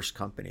from the first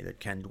company that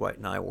Ken Dwight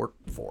and I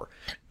worked for,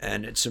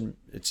 and it's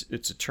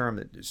a term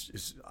that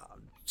is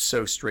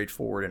so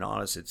straightforward and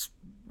honest. It's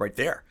right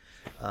there,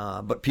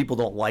 but people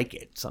don't like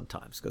it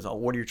sometimes because,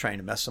 what are you trying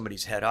to mess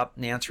somebody's head up?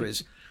 And the answer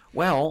is,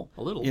 well,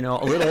 a little.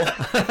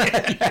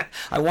 Yeah.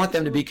 I want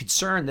them to be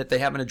concerned that they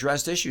haven't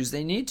addressed issues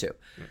they need to.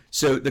 Yeah.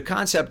 So the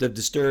concept of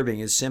disturbing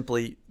is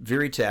simply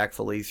very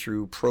tactfully,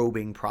 through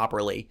probing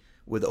properly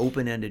with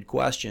open-ended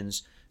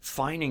questions,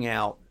 finding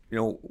out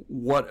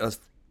what a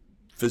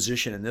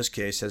physician in this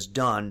case has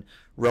done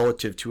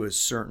relative to a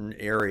certain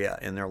area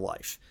in their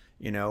life.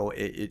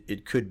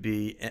 It could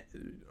be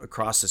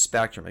across the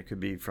spectrum. It could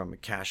be from a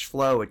cash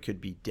flow. It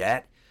could be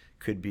debt.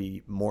 Could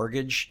be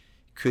mortgage.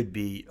 Could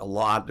be a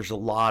lot. There's a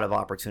lot of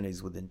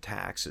opportunities within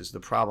taxes. The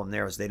problem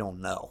there is they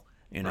don't know.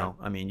 Right.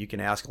 I mean, you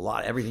can ask a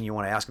lot. Everything you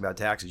want to ask about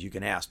taxes, you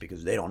can ask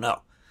because they don't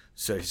know.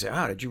 So you say,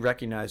 did you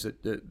recognize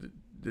that?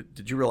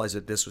 Did you realize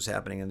that this was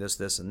happening in this,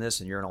 and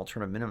this, and you're an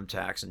alternative minimum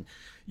tax? And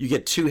you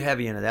get too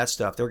heavy into that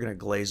stuff, they're going to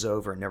glaze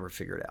over and never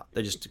figure it out.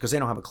 Because they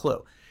don't have a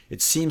clue.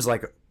 It seems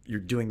like you're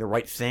doing the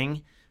right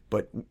thing,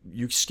 but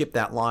you skip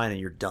that line and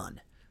you're done.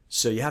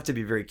 So you have to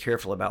be very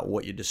careful about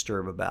what you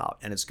disturb about,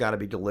 and it's got to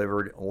be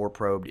delivered or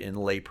probed in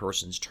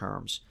layperson's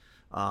terms.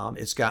 I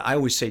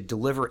always say,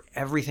 deliver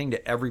everything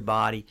to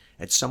everybody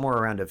at somewhere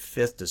around a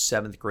 5th to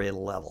 7th grade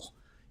level.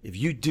 If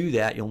you do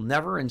that, you'll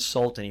never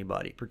insult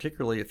anybody,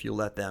 particularly if you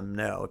let them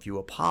know, if you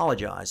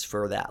apologize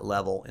for that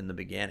level in the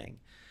beginning.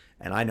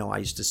 And I know I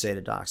used to say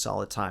to docs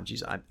all the time,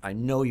 geez, I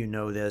know you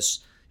know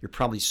this. You're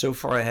probably so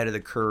far ahead of the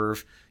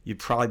curve. You've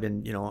probably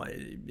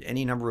been,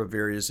 any number of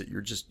areas that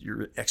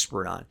you're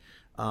expert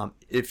on.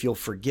 If you'll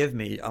forgive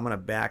me, I'm going to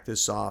back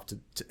this off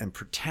and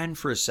pretend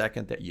for a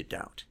second that you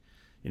don't.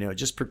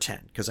 Just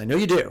pretend, because I know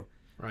you do.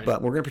 Right.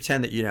 But we're going to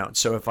pretend that you don't.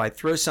 So if I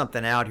throw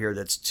something out here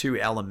that's too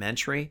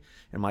elementary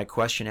and my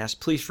question asks,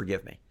 please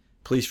forgive me.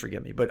 Please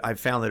forgive me. But I've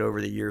found that over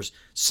the years,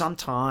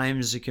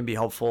 sometimes it can be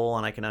helpful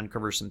and I can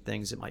uncover some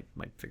things that might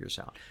figure us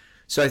out.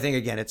 So I think,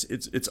 again,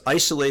 it's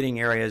isolating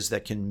areas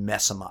that can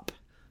mess them up.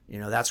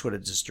 That's what a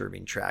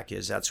disturbing track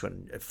is. That's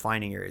what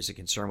finding areas of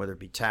concern, whether it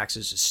be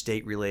taxes,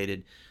 estate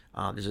related.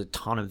 There's a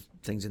ton of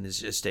things in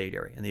this estate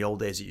area. In the old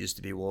days, it used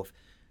to be, well, if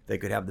they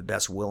could have the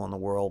best will in the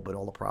world, but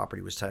all the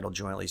property was titled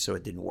jointly, so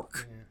it didn't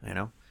work.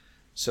 Yeah.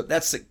 So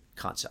that's the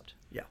concept.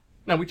 Yeah.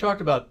 Now, we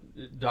talked about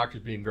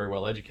doctors being very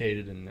well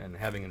educated and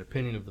having an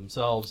opinion of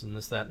themselves and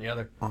this, that, and the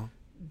other. Uh-huh.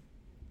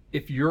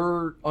 If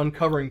you're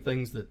uncovering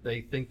things that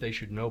they think they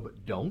should know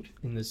but don't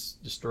in this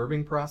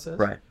disturbing process,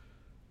 right,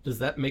 does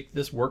that make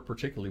this work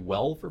particularly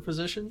well for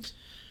physicians?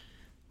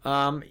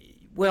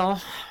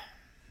 Well,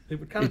 it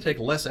would kind of take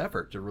less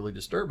effort to really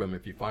disturb them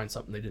if you find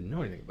something they didn't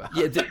know anything about.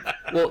 Yeah.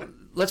 Well,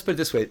 let's put it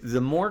this way: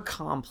 the more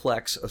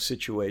complex a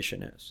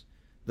situation is,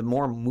 the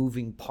more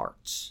moving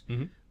parts.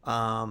 Mm-hmm.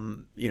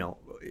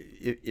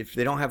 If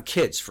they don't have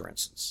kids, for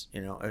instance,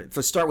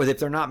 let's start with if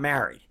they're not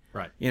married.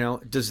 Right. Where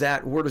does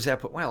that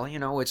put? Well,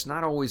 it's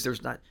not always,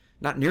 there's not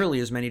nearly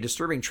as many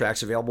disturbing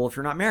tracks available if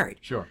you're not married.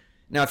 Sure.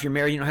 Now, if you're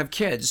married, you don't have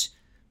kids,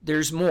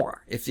 there's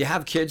more. If you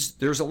have kids,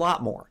 there's a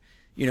lot more.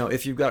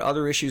 If you've got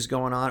other issues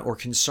going on or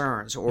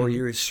concerns, or mm-hmm.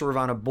 you serve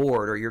on a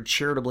board, or you're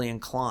charitably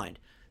inclined,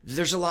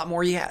 there's a lot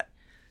more yet.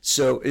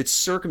 So it's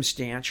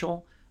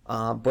circumstantial,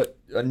 but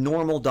a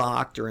normal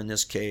doctor in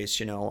this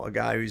case, a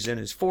guy who's in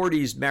his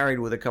 40s, married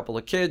with a couple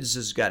of kids,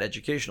 has got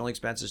educational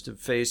expenses to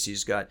face.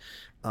 He's got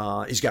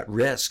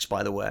risks,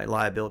 by the way,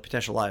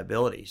 potential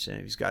liabilities,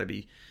 and he's got to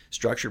be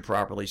structured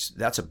properly.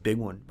 That's a big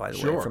one, by the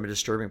way, from a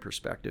disturbing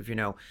perspective.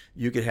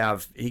 He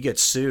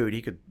gets sued,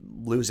 he could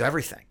lose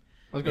everything.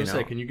 I was going to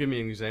say, can you give me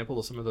an example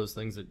of some of those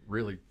things that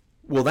really?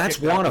 Well, that's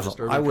one of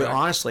them. I would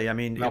honestly,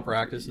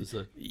 malpractice is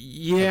a.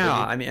 Yeah,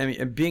 I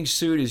mean, being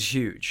sued is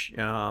huge.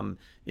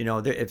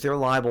 If they're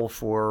liable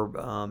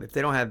for, if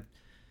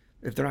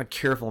they're not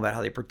careful about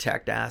how they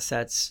protect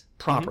assets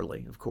properly,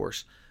 mm-hmm. of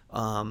course,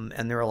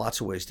 And there are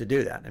lots of ways to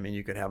do that. I mean,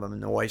 you could have them in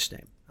the wife's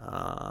name.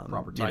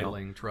 Proper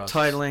titling, trust.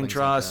 Titling,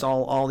 trust, like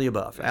all the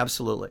above.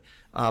 Absolutely.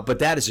 But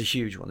that is a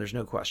huge one. There's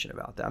no question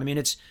about that. I mean,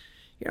 it's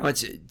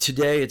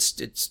today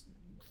it's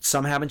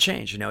some haven't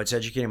changed. It's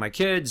educating my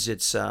kids.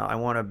 It's I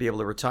want to be able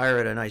to retire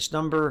at a nice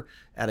number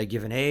at a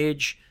given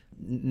age.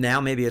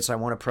 Now maybe it's I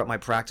want to prep my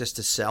practice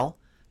to sell,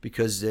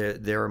 because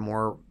there are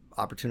more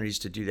opportunities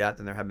to do that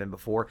than there have been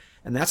before.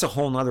 And that's a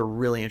whole nother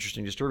really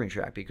interesting disturbing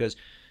track, because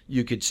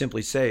you could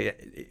simply say,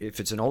 if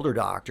it's an older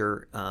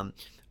doctor,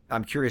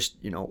 I'm curious,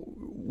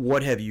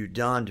 what have you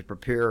done to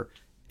prepare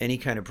any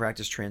kind of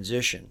practice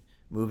transition,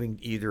 moving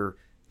either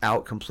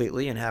out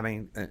completely and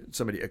having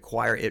somebody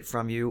acquire it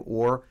from you,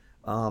 or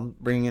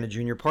bringing in a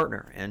junior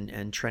partner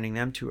and training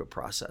them to a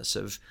process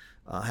of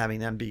having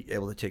them be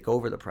able to take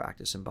over the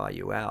practice and buy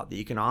you out.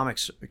 The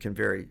economics can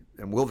vary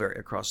and will vary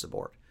across the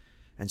board.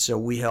 And so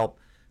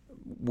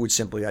would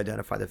simply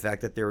identify the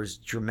fact that there is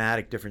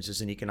dramatic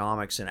differences in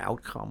economics and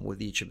outcome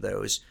with each of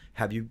those.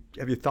 Have you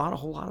thought a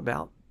whole lot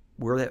about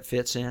where that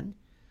fits in?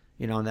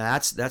 And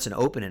that's an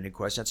open-ended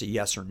question. That's a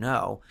yes or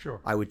no. Sure.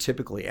 I would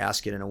typically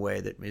ask it in a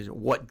way that is,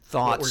 what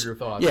were your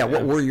thoughts? Yeah,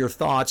 what were your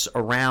thoughts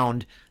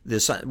around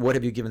this? What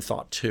have you given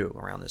thought to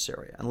around this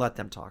area? And let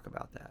them talk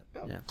about that.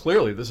 Yeah.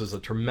 Clearly, this is a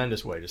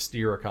tremendous way to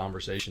steer a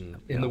conversation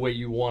in the way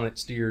you want it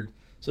steered,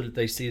 so that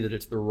they see that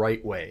it's the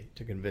right way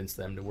to convince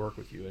them to work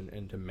with you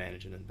and to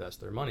manage and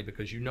invest their money,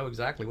 because you know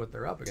exactly what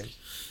they're up against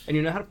and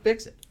you know how to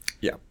fix it.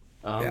 Yeah.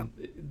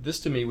 This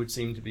to me would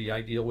seem to be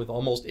ideal with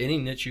almost any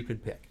niche you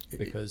could pick,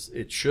 because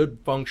it should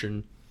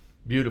function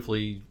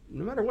beautifully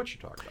no matter what you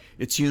talk about.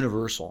 It's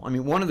universal. I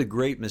mean, one of the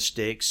great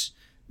mistakes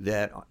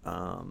that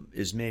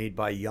is made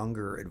by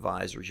younger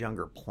advisors,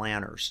 younger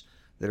planners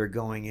that are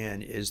going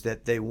in, is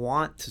that they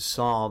want to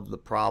solve the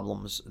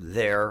problems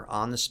there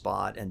on the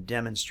spot and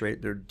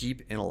demonstrate their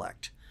deep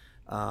intellect.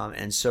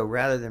 And so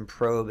rather than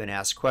probe and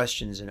ask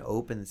questions and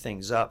open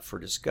things up for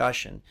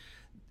discussion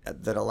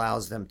that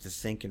allows them to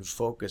think and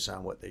focus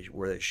on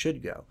where they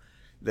should go,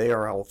 they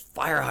are all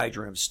fire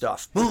hydrant of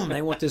stuff. Boom!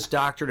 They want this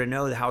doctor to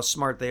know how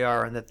smart they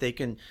are and that they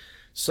can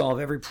solve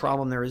every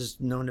problem there is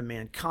known to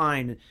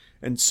mankind.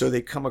 And so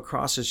they come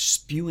across as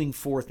spewing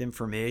forth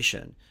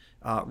information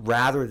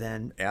rather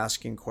than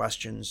asking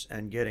questions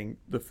and getting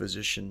the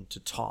physician to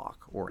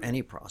talk, or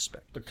any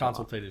prospect. The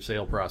consultative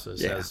sale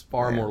process has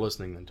far more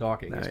listening than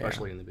talking,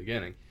 especially in the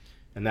beginning.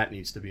 And that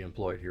needs to be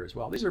employed here as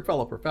well. These are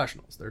fellow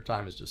professionals. Their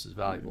time is just as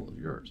valuable as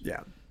yours. Yeah.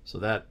 So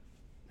that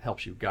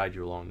helps you, guide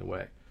you along the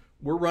way.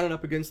 We're running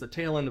up against the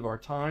tail end of our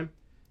time.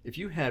 If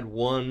you had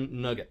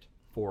one nugget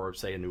for,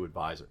 say, a new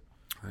advisor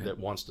that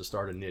wants to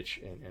start a niche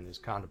and is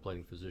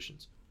contemplating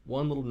physicians,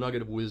 one little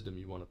nugget of wisdom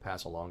you want to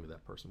pass along to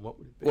that person, what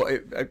would it be? Well,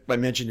 I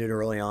mentioned it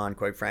early on,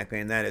 quite frankly,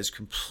 and that is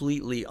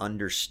completely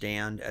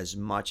understand as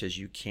much as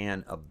you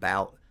can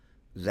about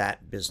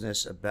that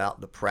business, about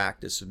the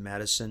practice of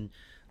medicine,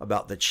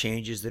 about the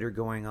changes that are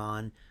going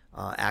on,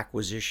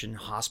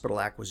 hospital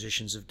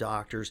acquisitions of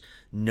doctors.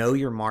 Know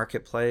your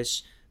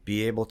marketplace.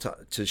 Be able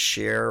to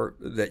share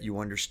that you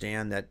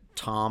understand that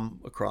Tom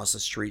across the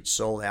street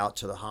sold out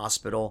to the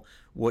hospital.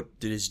 What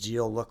did his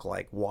deal look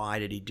like? Why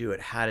did he do it?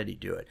 How did he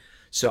do it?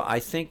 So I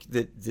think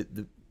that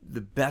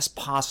the best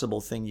possible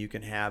thing you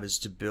can have is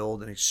to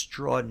build an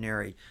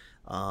extraordinary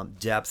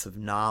depth of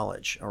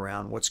knowledge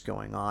around what's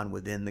going on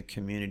within the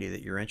community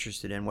that you're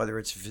interested in, whether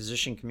it's a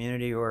physician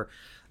community or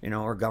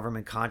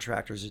government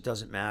contractors. It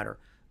doesn't matter.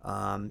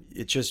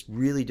 It just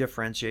really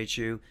differentiates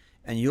you,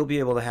 and you'll be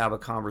able to have a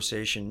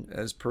conversation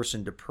as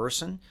person to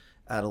person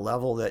at a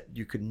level that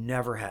you could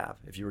never have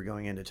if you were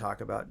going in to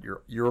talk about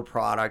your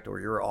product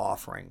or your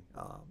offering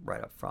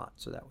right up front.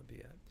 So that would be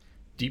it.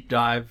 Deep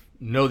dive,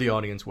 know the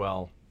audience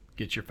well,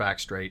 get your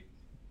facts straight,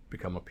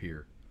 become a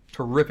peer.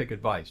 Terrific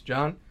advice.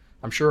 John,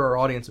 I'm sure our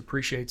audience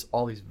appreciates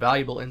all these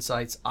valuable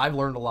insights. I've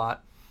learned a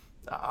lot.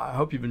 I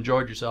hope you've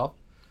enjoyed yourself.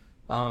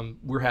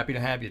 We're happy to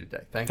have you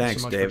today. Thanks you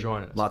so much, Dave, for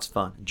joining us. Lots of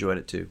fun. Enjoyed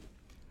it too.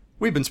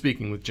 We've been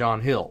speaking with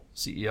John Hill,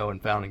 CEO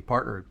and founding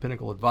partner at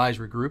Pinnacle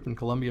Advisory Group in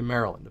Columbia,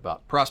 Maryland,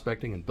 about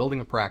prospecting and building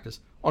a practice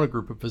on a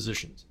group of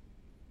physicians.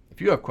 If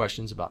you have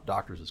questions about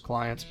doctors as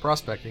clients,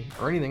 prospecting,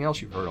 or anything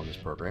else you've heard on this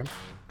program,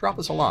 drop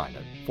us a line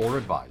at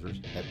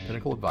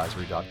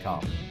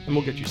foradvisors@pinnacleadvisory.com and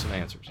we'll get you some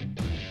answers.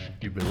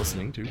 You've been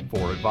listening to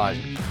For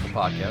Advisors, a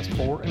podcast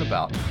for and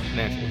about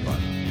financial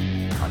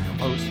advisors. I'm your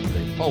host,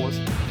 Dave Polis,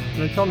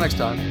 and until next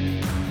time,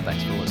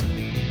 thanks for listening.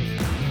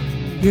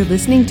 You're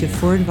listening to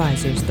For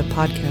Advisors, the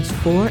podcast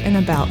for and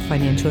about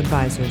financial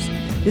advisors.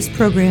 This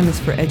program is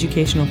for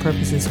educational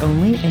purposes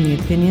only, and the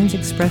opinions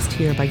expressed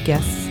here by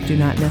guests do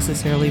not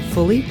necessarily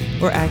fully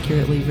or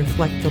accurately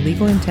reflect the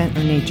legal intent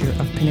or nature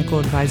of Pinnacle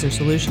Advisor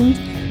Solutions,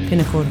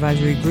 Pinnacle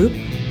Advisory Group,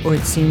 or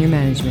its senior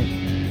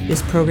management.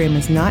 This program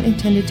is not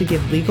intended to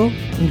give legal,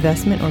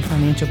 investment, or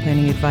financial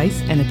planning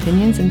advice, and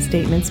opinions and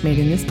statements made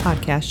in this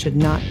podcast should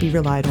not be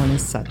relied on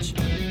as such.